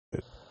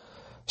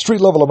Street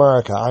Level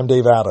America, I'm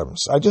Dave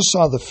Adams. I just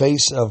saw the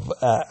face of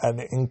an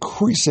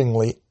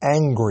increasingly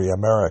angry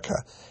America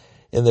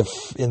in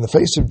the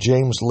face of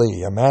James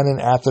Lee, a man in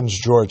Athens,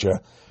 Georgia,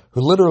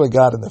 who literally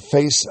got in the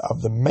face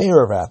of the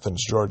mayor of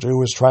Athens, Georgia, who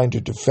was trying to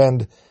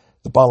defend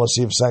the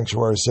policy of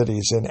sanctuary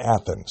cities in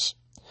Athens.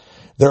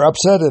 They're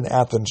upset in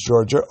Athens,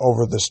 Georgia,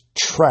 over this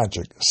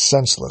tragic,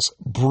 senseless,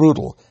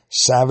 brutal,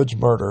 savage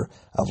murder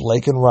of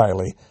Laken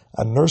Riley,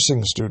 a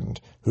nursing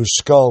student whose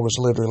skull was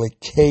literally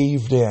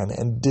caved in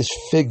and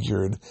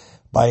disfigured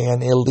by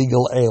an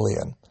illegal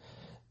alien.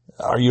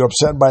 Are you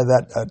upset by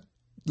that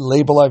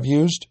label I've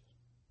used?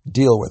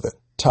 Deal with it.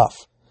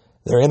 Tough.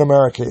 They're in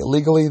America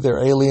illegally.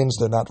 They're aliens.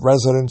 They're not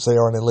residents. They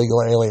are an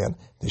illegal alien.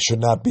 They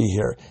should not be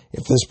here.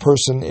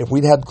 If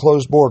we'd had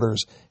closed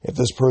borders, if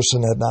this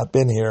person had not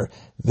been here,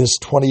 this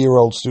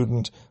 20-year-old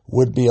student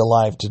would be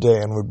alive today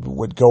and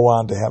would go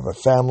on to have a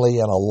family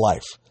and a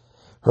life.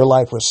 Her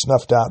life was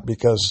snuffed out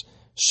because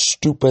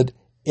stupid,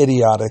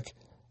 idiotic,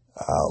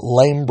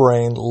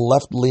 lame-brained,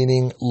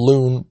 left-leaning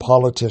loon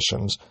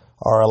politicians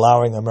are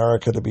allowing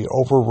America to be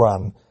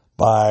overrun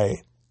by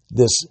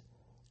this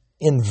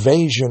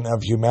invasion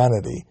of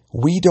humanity.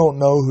 We don't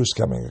know who's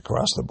coming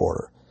across the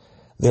border.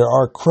 There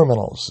are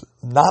criminals.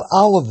 Not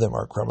all of them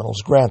are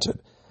criminals,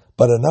 granted,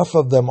 but enough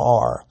of them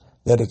are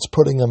that it's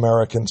putting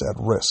Americans at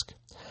risk.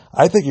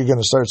 I think you're going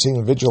to start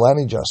seeing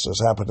vigilante justice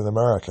happen in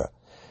America.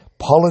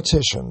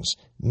 Politicians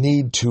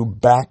need to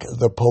back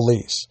the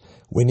police.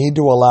 We need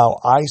to allow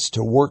ICE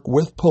to work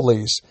with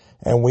police,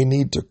 and we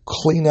need to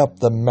clean up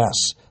the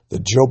mess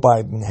that Joe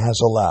Biden has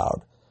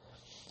allowed.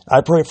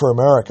 I pray for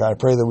America. I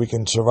pray that we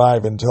can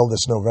survive until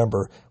this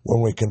November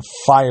when we can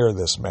fire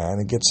this man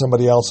and get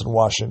somebody else in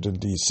Washington,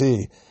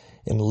 D.C.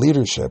 in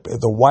leadership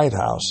at the White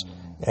House,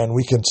 and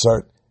we can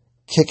start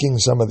kicking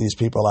some of these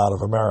people out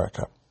of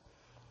America.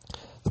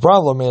 The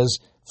problem is,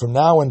 from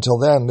now until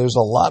then, there's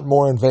a lot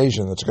more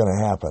invasion that's going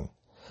to happen.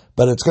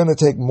 But it's going to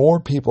take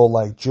more people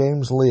like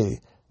James Lee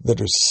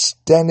that are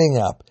standing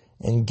up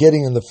and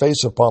getting in the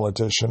face of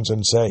politicians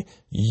and say,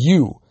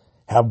 you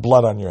have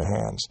blood on your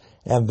hands.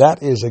 And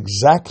that is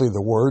exactly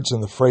the words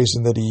and the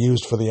phrasing that he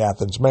used for the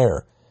Athens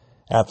mayor.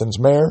 Athens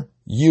mayor,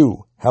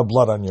 you have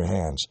blood on your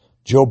hands.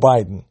 Joe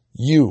Biden,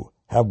 you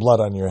have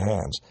blood on your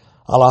hands.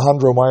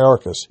 Alejandro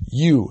Mayorkas,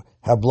 you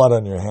have blood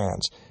on your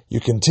hands. You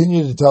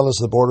continue to tell us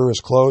the border is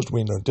closed.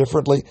 We know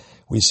differently.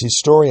 We see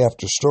story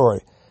after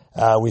story.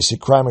 We see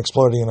crime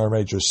exploding in our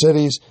major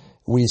cities.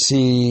 We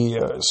see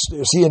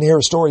and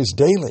hear stories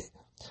daily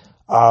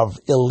of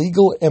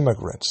illegal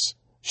immigrants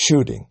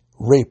shooting,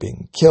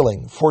 raping,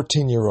 killing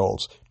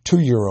 14-year-olds,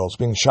 2-year-olds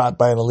being shot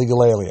by an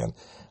illegal alien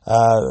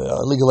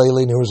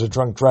who was a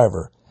drunk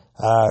driver,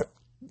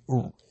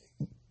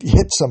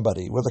 hit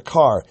somebody with a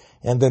car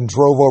and then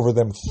drove over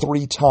them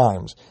 3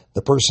 times.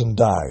 The person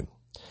died.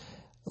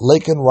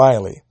 Laken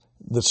Riley,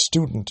 the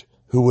student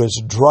who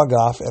was drug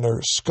off and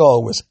her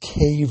skull was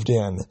caved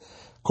in.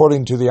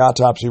 According to the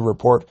autopsy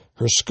report,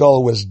 her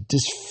skull was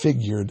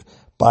disfigured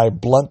by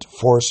blunt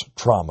force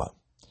trauma.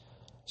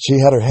 She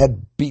had her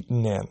head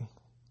beaten in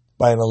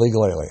by an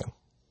illegal alien.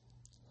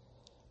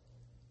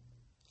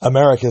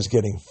 America is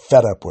getting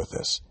fed up with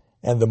this.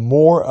 And the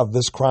more of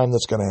this crime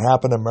that's going to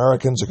happen,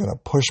 Americans are going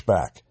to push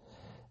back.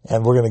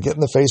 And we're going to get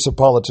in the face of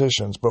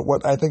politicians. But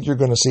what I think you're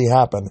going to see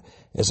happen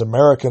is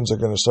Americans are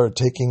going to start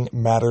taking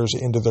matters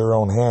into their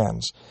own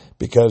hands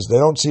because they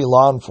don't see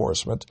law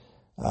enforcement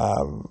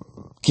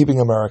keeping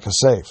America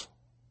safe.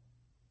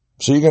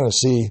 So you're going to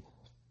see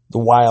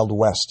the Wild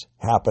West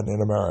happen in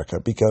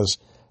America because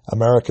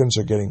Americans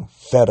are getting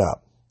fed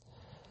up.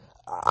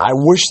 I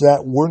wish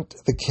that weren't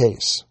the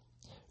case.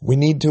 We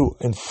need to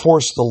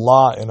enforce the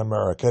law in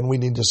America, and we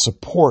need to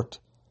support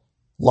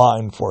law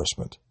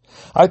enforcement.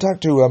 I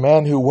talked to a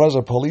man who was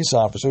a police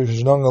officer,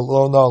 who's no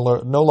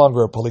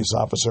longer a police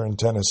officer in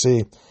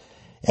Tennessee,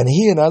 and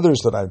he and others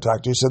that I've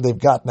talked to said they've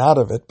gotten out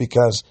of it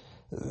because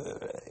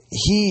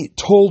he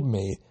told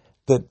me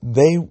that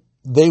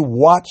they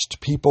watched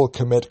people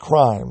commit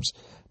crimes,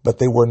 but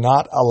they were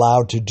not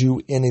allowed to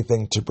do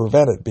anything to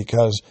prevent it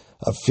because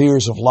of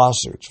fears of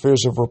lawsuits,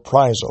 fears of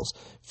reprisals,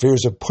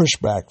 fears of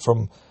pushback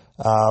from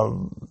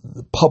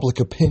public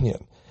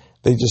opinion.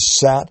 They just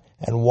sat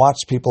and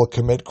watched people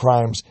commit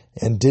crimes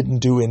and didn't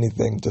do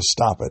anything to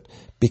stop it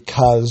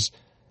because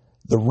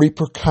the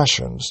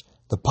repercussions,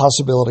 the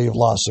possibility of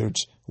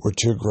lawsuits were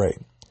too great.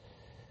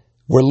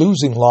 We're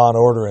losing law and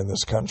order in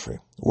this country.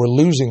 We're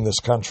losing this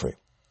country.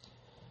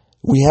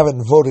 We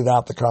haven't voted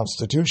out the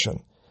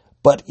Constitution.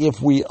 But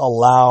if we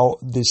allow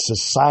the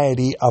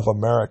society of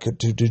America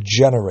to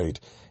degenerate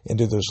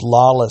into this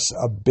lawless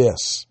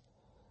abyss,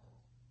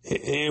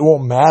 it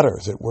won't matter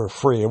that we're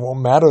free. It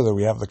won't matter that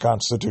we have the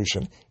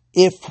Constitution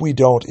if we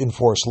don't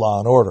enforce law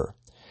and order.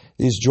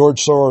 These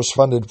George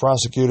Soros-funded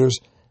prosecutors,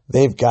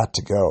 they've got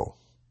to go.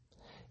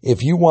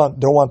 If you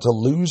don't want to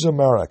lose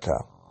America,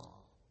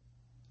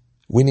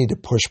 we need to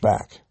push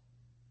back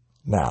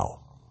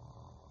now.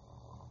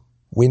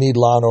 We need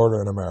law and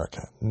order in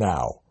America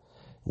now.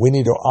 We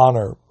need to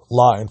honor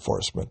law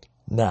enforcement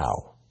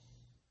now.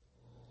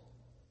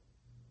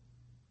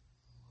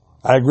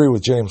 I agree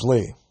with James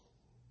Lee.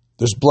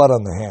 There's blood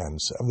on the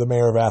hands of the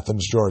mayor of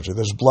Athens, Georgia.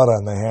 There's blood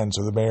on the hands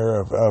of the mayor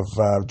of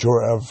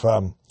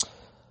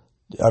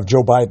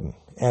Joe Biden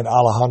and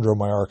Alejandro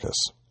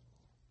Mayorkas.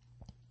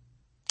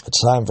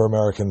 It's time for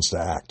Americans to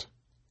act.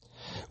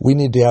 We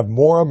need to have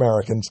more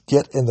Americans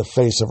get in the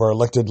face of our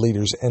elected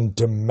leaders and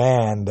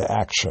demand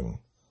action.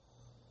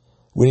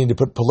 We need to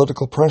put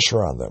political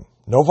pressure on them.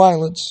 No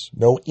violence,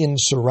 no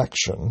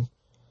insurrection.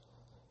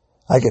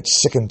 I get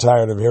sick and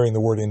tired of hearing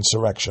the word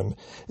insurrection.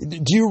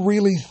 Do you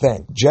really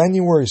think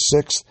January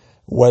 6th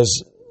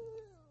was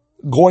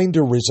going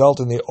to result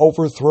in the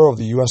overthrow of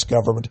the U.S.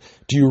 government?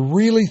 Do you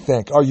really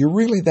think, are you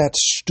really that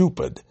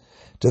stupid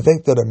to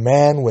think that a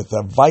man with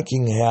a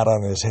Viking hat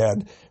on his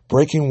head,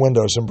 breaking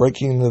windows and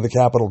breaking into the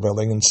Capitol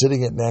building and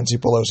sitting at Nancy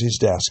Pelosi's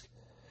desk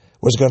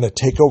was going to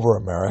take over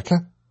America?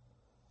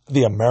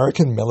 The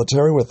American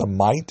military with the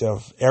might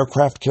of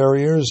aircraft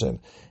carriers and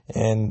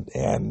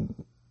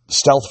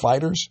stealth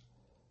fighters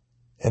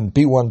and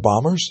B-1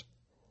 bombers?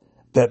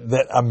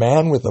 That a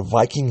man with a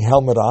Viking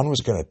helmet on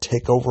was going to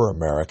take over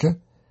America?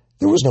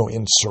 There was no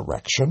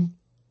insurrection.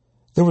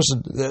 There was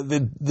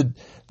the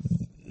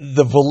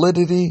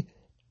validity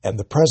and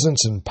the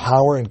presence and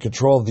power and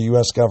control of the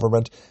U.S.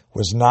 government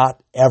was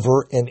not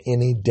ever in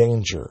any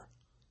danger.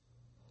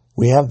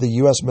 We have the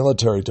U.S.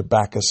 military to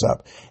back us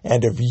up.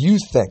 And if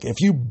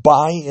you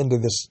buy into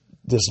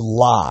this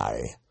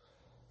lie,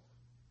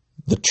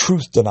 the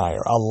truth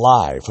denier, a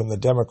lie from the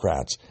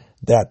Democrats,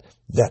 that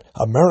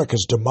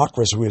America's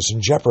democracy was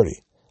in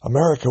jeopardy,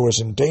 America was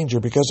in danger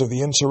because of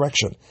the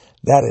insurrection,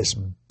 that is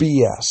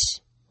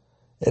BS.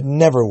 It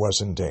never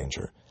was in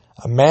danger.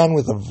 A man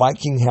with a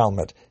Viking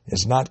helmet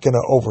is not going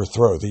to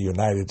overthrow the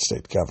United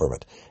States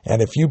government.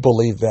 And if you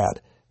believe that,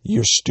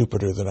 you're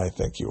stupider than I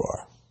think you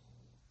are.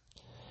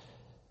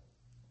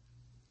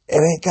 It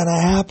ain't going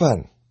to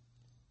happen.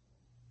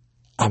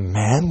 A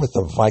man with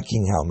a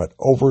Viking helmet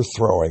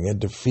overthrowing and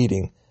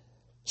defeating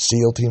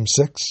SEAL Team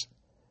 6?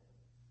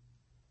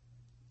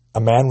 A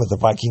man with a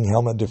Viking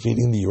helmet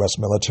defeating the U.S.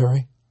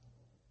 military?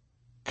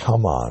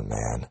 Come on,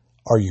 man.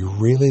 Are you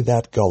really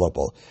that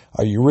gullible?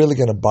 Are you really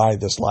going to buy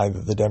this lie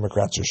that the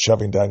Democrats are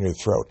shoving down your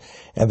throat?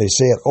 And they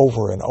say it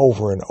over and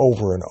over and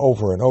over and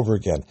over and over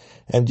again.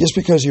 And just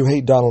because you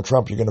hate Donald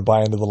Trump, you're going to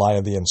buy into the lie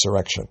of the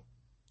insurrection.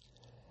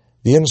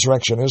 The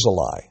insurrection is a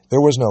lie.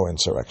 There was no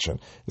insurrection.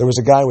 There was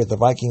a guy with the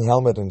Viking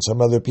helmet and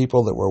some other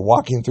people that were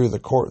walking through the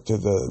court, through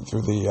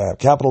the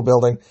Capitol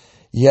building.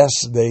 Yes,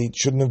 they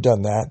shouldn't have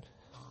done that.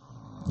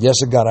 Yes,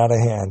 it got out of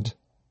hand.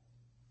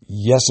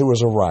 Yes, it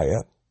was a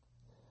riot.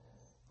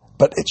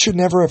 But it should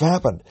never have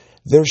happened.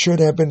 There should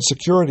have been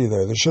security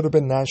there. There should have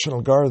been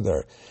National Guard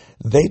there.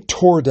 They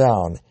tore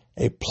down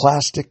a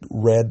plastic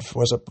red, I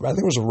think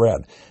it was a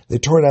red. They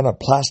tore down a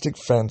plastic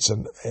fence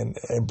and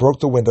broke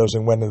the windows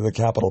and went into the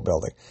Capitol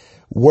building.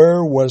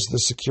 Where was the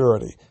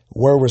security?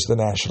 Where was the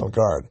National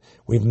Guard?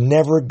 We've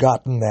never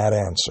gotten that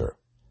answer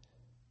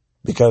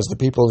because the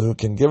people who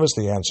can give us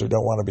the answer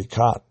don't want to be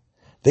caught.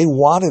 They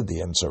wanted the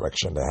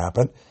insurrection to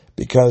happen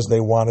because they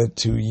wanted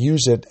to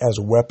use it as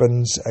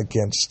weapons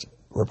against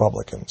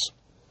Republicans.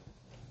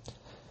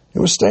 It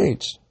was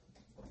staged.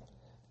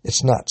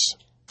 It's nuts.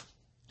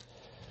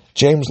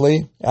 James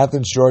Lee,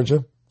 Athens,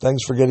 Georgia,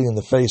 thanks for getting in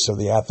the face of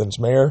the Athens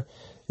mayor.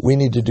 We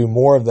need to do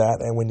more of that,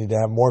 and we need to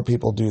have more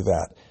people do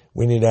that.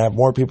 We need to have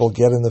more people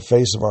get in the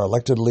face of our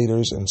elected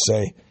leaders and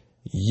say,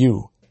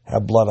 you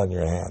have blood on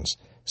your hands.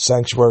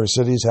 Sanctuary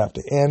cities have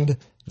to end.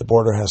 The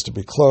border has to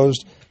be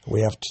closed.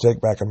 We have to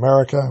take back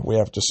America. We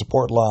have to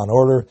support law and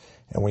order,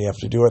 and we have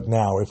to do it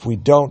now. If we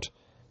don't,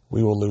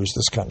 we will lose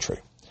this country.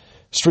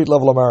 Street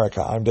Level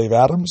America, I'm Dave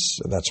Adams,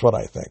 and that's what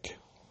I think.